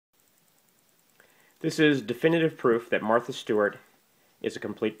This is definitive proof that Martha Stewart is a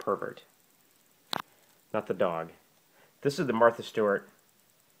complete pervert. Not the dog. This is the Martha Stewart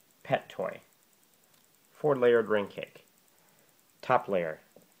pet toy. 4-layered ring cake. Top layer.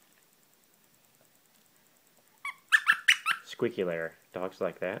 Squeaky layer. Dogs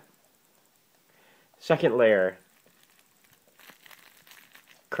like that. Second layer.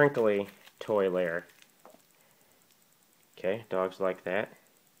 Crinkly toy layer. Okay, dogs like that.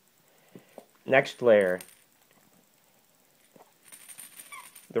 Next layer,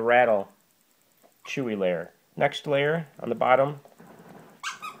 the rattle, chewy layer. Next layer on the bottom,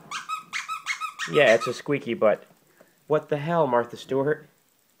 yeah, it's a squeaky, but what the hell, Martha Stewart?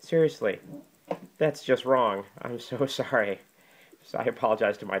 Seriously, that's just wrong. I'm so sorry. So I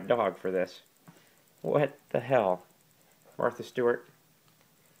apologize to my dog for this. What the hell, Martha Stewart?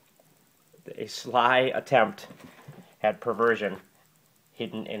 A sly attempt at perversion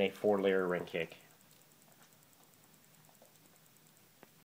hidden in a 4-layer ring cake.